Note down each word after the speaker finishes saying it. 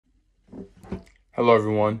Hello,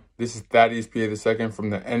 everyone. This is Thaddaeus Peay II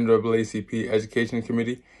from the NAACP Education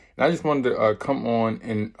Committee. And I just wanted to come on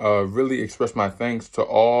and really express my thanks to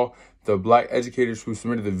all the Black educators who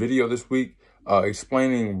submitted the video this week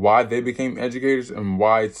explaining why they became educators and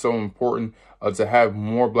why it's so important to have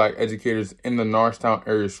more Black educators in the Norristown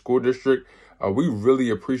Area School District. We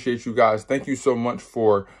really appreciate you guys. Thank you so much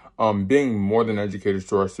for being more than educators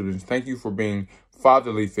to our students. Thank you for being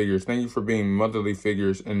fatherly figures. Thank you for being motherly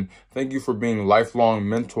figures. And thank you for being lifelong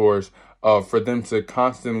mentors for them to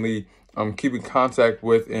constantly keep in contact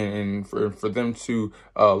with and for them to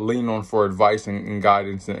lean on for advice and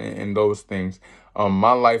guidance and those things.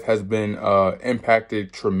 My life has been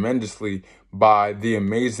impacted tremendously by the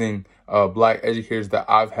amazing Black educators that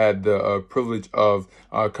I've had the privilege of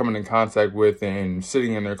coming in contact with and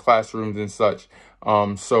sitting in their classrooms and such.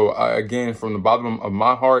 So again, from the bottom of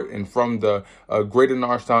my heart and from the Greater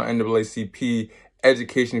Norristown NAACP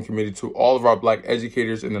Education Committee to all of our Black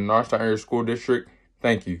educators in the Norristown Area School District,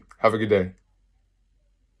 thank you. Have a good day.